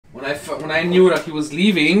when I knew that he was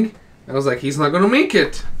leaving, I was like, he's not gonna make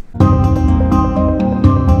it.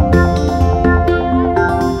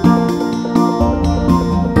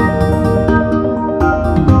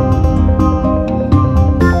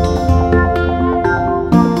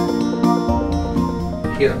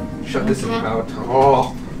 Here, shut this thing out.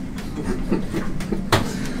 Oh.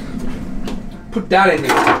 Put that in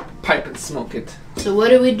your pipe and smoke it. So what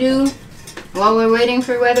do we do while we're waiting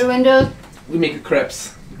for weather windows? We make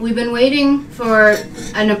crepes. We've been waiting for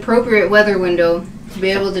an appropriate weather window to be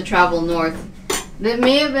able to travel north. That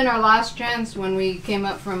may have been our last chance when we came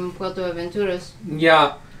up from Puerto Aventuras.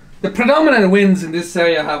 Yeah, the predominant winds in this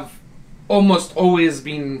area have almost always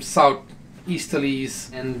been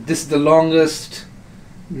southeasterlies, and this is the longest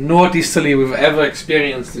northeasterly we've ever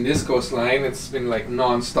experienced in this coastline. It's been like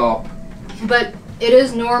non-stop. But it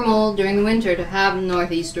is normal during the winter to have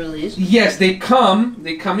northeasterlies. Yes, they come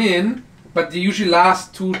in, but they usually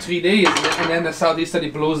last 2-3 days, and then the southeasterly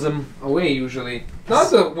blows them away usually. Not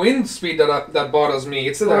the wind speed that bothers me,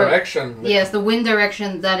 it's the direction. Yes, the wind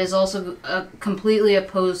direction that is also completely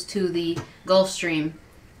opposed to the Gulf Stream,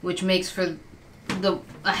 which makes for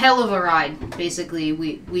a hell of a ride, basically.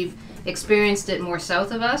 We've experienced it more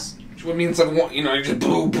south of us. Which means that, you know, you just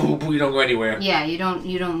boo, boo, boo, you don't go anywhere. Yeah, you don't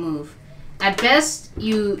move. At best,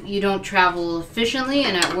 you don't travel efficiently,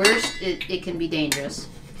 and at worst, it can be dangerous.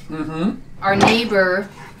 Mm-hmm. Our neighbor,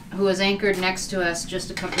 who was anchored next to us just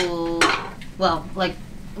a couple, well, like,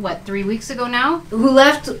 what, 3 weeks ago now? Who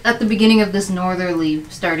left at the beginning of this northerly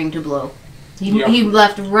starting to blow. He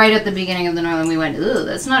left right at the beginning of the north, and we went, ugh,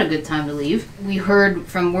 that's not a good time to leave. We heard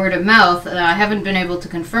from word of mouth, I haven't been able to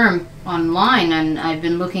confirm online, and I've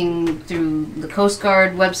been looking through the Coast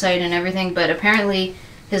Guard website and everything, but apparently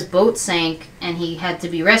his boat sank and he had to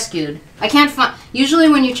be rescued. I can't find... Usually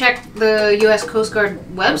when you check the U.S. Coast Guard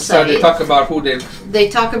website... they talk about who did. They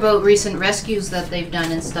talk about recent rescues that they've done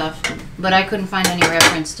and stuff, but I couldn't find any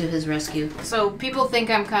reference to his rescue. So people think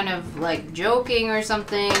I'm kind of like joking or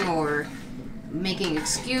something, or making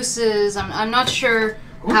excuses. I'm not sure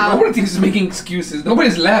how... Nobody thinks he's making excuses.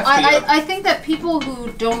 Nobody's left here. I think that people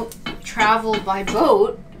who don't travel by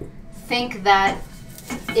boat think that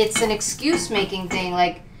it's an excuse-making thing.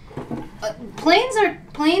 Like, planes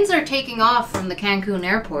are taking off from the Cancun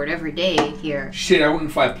airport every day here. Shit, I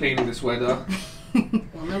wouldn't fly a plane in this weather.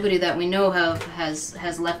 Well, nobody that we know of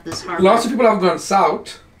has left this harbor. Lots of people have gone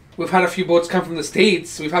south. We've had a few boats come from the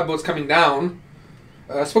States. We've had boats coming down.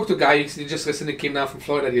 I spoke to a guy, he just recently came down from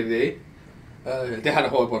Florida the other day. They had a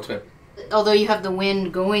whole boat trip. Although you have the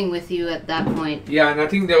wind going with you at that point. Yeah, and I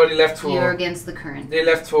think they already left for... You're against the current. They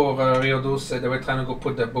left for Rio Dulce. They were trying to go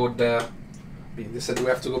put their boat there. They said we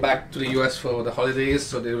have to go back to the US for the holidays,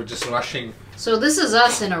 so they were just rushing. So this is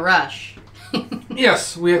us in a rush.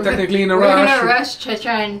 Yes, we are technically in a rush. We're in a rush to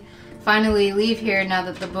try and finally leave here now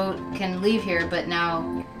that the boat can leave here, but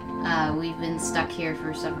now we've been stuck here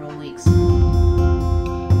for several weeks.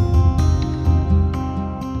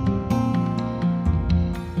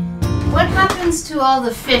 What happens to all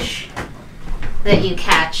the fish that you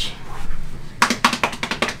catch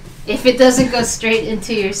if it doesn't go straight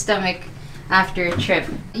into your stomach after a trip?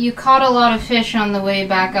 You caught a lot of fish on the way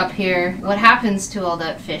back up here. What happens to all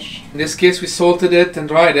that fish? In this case, we salted it and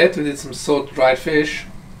dried it. We did some salt dried fish.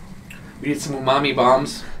 We did some umami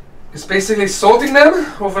bombs. It's basically salting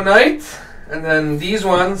them overnight, and then these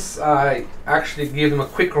ones I actually gave them a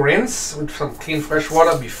quick rinse with some clean fresh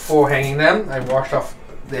water before hanging them. I washed off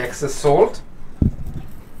the excess salt.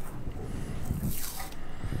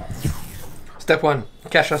 Step 1.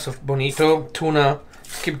 Catch us of bonito, tuna,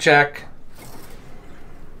 skipjack.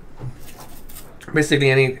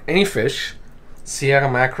 Basically any fish, Sierra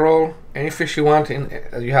mackerel, any fish you want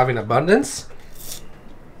you have in abundance.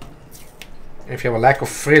 If you have a lack of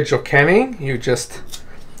fridge or canning, you just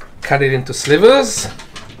cut it into slivers.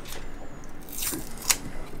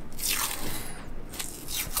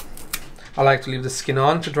 I like to leave the skin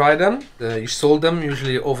on to dry them. You salt them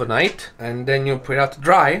usually overnight, and then you put it out to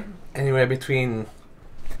dry anywhere between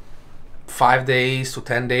 5 days to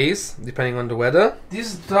 10 days, depending on the weather.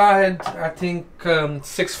 These dried, I think,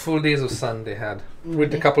 6 full days of sun they had,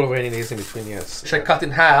 with a couple of rainy days in between, yes. Which I cut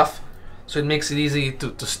in half, so it makes it easy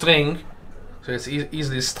to string, so it's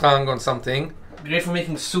easily strung on something. Great for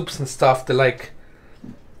making soups and stuff. They're like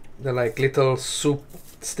little soup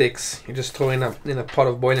sticks. You just throw in a pot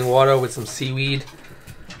of boiling water with some seaweed.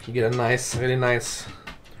 You get a nice, really nice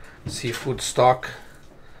seafood stock.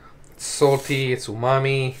 It's salty, it's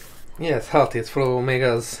umami. Yeah, it's healthy, it's full of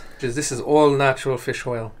omegas. This is all natural fish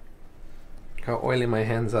oil. Look how oily my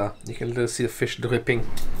hands are. You can literally see the fish dripping.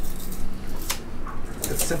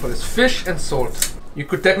 It's simple, it's fish and salt. You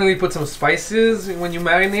could technically put some spices when you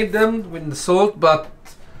marinate them with the salt, but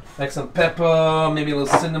like some pepper, maybe a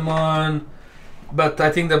little cinnamon. But I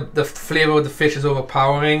think the flavor of the fish is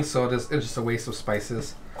overpowering, so it's just a waste of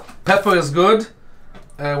spices. Pepper is good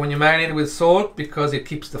when you marinate it with salt because it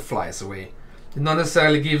keeps the flies away. It not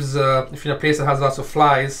necessarily gives, if you're in a place that has lots of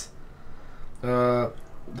flies, the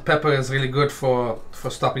pepper is really good for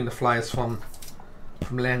stopping the flies from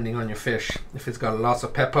landing on your fish. If it's got lots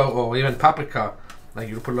of pepper or even paprika, like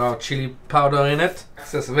you put a lot of chili powder in it.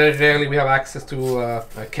 Very rarely we have access to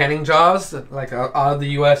canning jars. Like out of the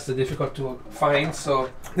US, they're difficult to find. So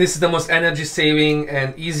this is the most energy saving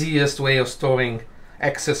and easiest way of storing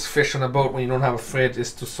excess fish on a boat when you don't have a fridge,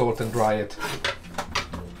 is to salt and dry it.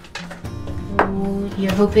 Ooh,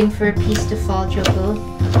 you're hoping for a piece to fall, Choco.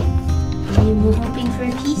 Are you hoping for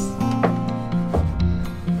a piece?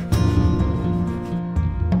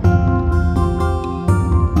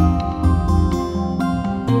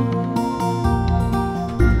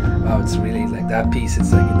 Wow, it's really like that piece.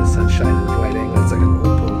 It's like in the sunshine and the right angle. It's like an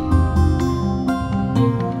opal.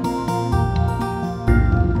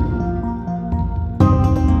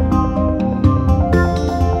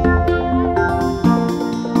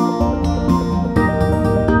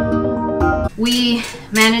 We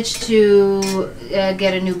managed to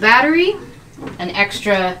get a new battery, an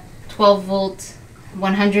extra 12 volt,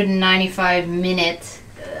 195 minute.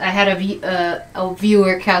 I had a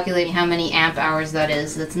viewer calculating how many amp hours that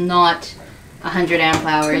is. That's not 100 amp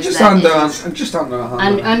hours. Just under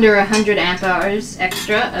 100. Under 100 amp hours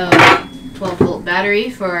extra of 12 volt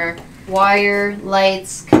battery for wire,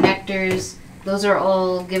 lights, connectors. Those are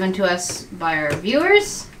all given to us by our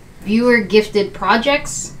viewers. Viewer gifted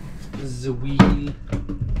projects. The wheel.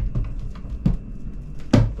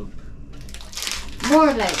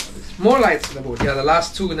 More lights. More lights on the boat. Yeah, the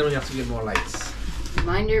last two, and then we have to get more lights.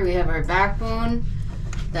 Reminder, we have our backbone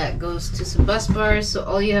that goes to some bus bars, so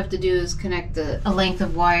all you have to do is connect a length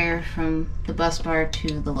of wire from the bus bar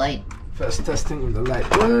to the light. First testing if the light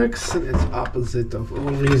works, and it's opposite of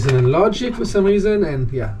all reason and logic for some reason,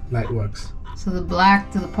 and yeah, light works. So the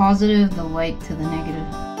black to the positive, the white to the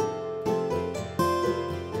negative.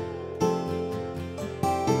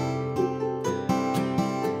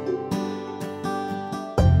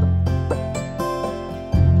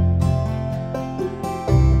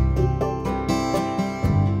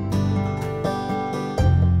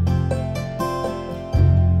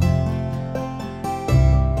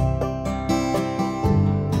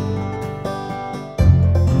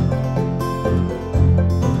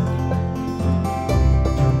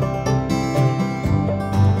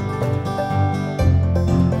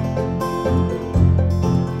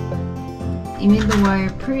 You made the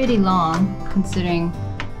wire pretty long, considering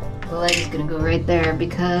the light is going to go right there,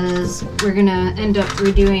 because we're going to end up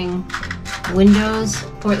redoing windows,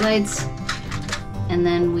 port lights, and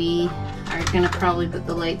then we are going to probably put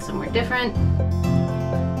the light somewhere different.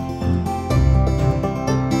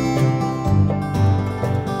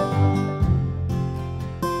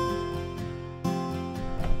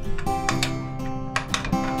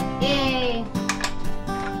 Yay!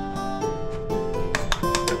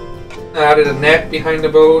 I added a net behind the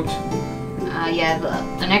boat. Yeah,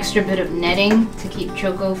 an extra bit of netting to keep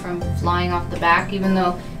Choco from flying off the back, even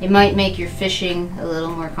though it might make your fishing a little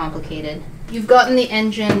more complicated. You've gotten the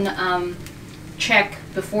engine check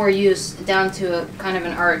before use down to a kind of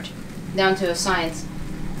an art, down to a science.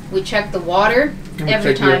 We check the water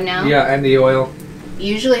every time now. Yeah, and the oil.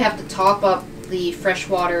 You usually have to top up the fresh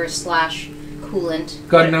water / coolant.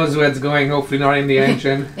 God knows where it's going, hopefully not in the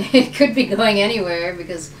engine. It could be going anywhere,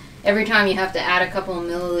 because every time you have to add a couple of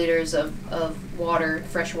milliliters of water,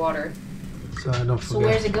 fresh water. So I don't forget. So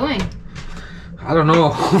where's it going? I don't know.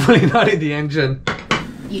 Hopefully not in the engine.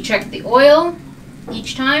 You check the oil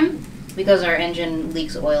each time, because our engine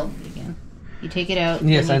leaks oil. You take it out.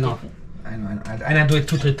 Yes, I know. I know. And I do it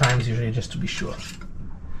 2-3 times usually, just to be sure.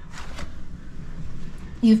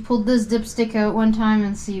 You've pulled this dipstick out one time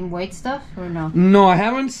and seen white stuff, or no? No, I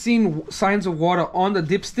haven't seen signs of water on the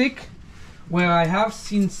dipstick. Where I have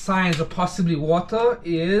seen signs of possibly water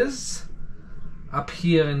is up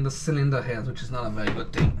here in the cylinder head, which is not a very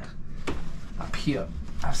good thing. Up here,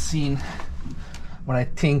 I've seen what I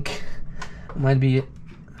think might be,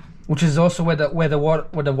 which is also where the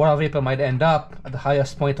water vapor might end up at the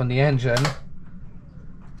highest point on the engine.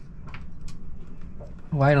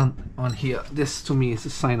 Right on here. This to me is a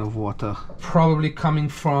sign of water, probably coming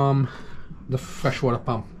from the freshwater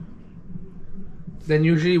pump. Then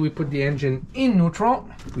usually we put the engine in neutral.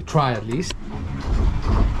 We try at least.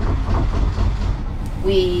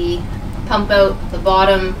 We pump out the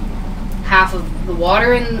bottom half of the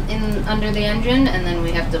water in under the engine, and then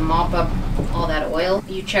we have to mop up all that oil.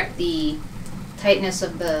 You check the tightness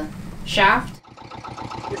of the shaft.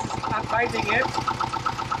 This is untightening it.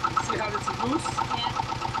 See how this is loose? Yeah.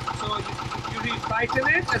 So you re-tighten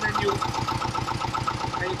it, and then you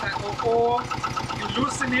or you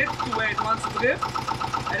loosen it to where it wants to grip.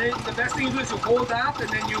 And then the best thing you do is you hold that, and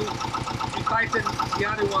then you tighten the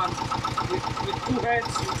other one. With two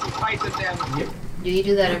hands, you tighten them. Yep. Do you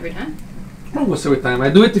do that every time? Almost every time. I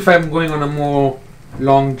do it if I'm going on a more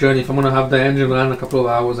long journey. If I'm going to have the engine run a couple of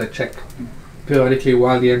hours, I check periodically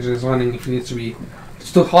while the engine is running. If it needs to be, if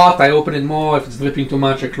it's too hot, I open it more. If it's dripping too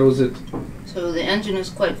much, I close it. So the engine is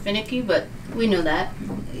quite finicky, but we know that.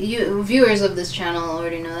 You viewers of this channel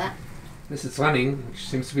already know that. This is running, which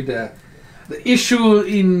seems to be the issue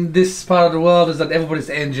in this part of the world, is that everybody's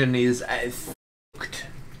engine is f***ed.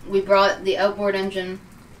 We brought the outboard engine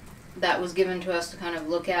that was given to us to kind of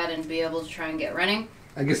look at and be able to try and get running.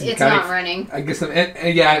 I guess it's not running. I guess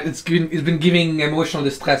yeah, it's been giving emotional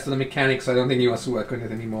distress to the mechanics, so I don't think he wants to work on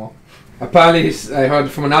it anymore. Apparently, I heard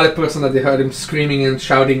from another person that they heard him screaming and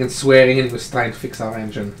shouting and swearing, and he was trying to fix our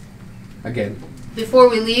engine again. Before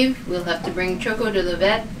we leave, we'll have to bring Choco to the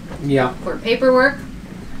vet. Yeah. For paperwork.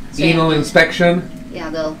 Anal inspection. Yeah,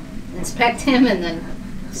 they'll inspect him and then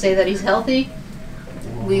say that he's healthy.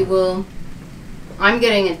 We will. I'm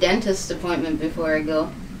getting a dentist appointment before I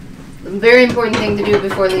go. A very important thing to do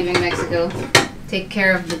before leaving Mexico. Take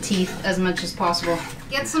care of the teeth as much as possible.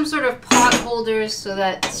 Get some sort of pot holders so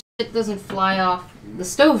that shit doesn't fly off the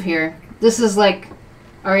stove here. This is like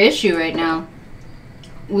our issue right now.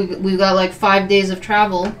 We've got like 5 days of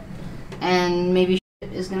travel, and maybe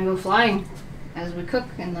shit is gonna go flying as we cook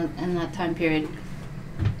in that time period.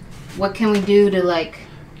 What can we do to like...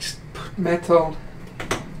 Just put metal.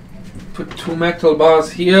 Put 2 metal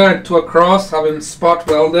bars here and 2 across, have them spot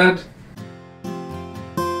welded.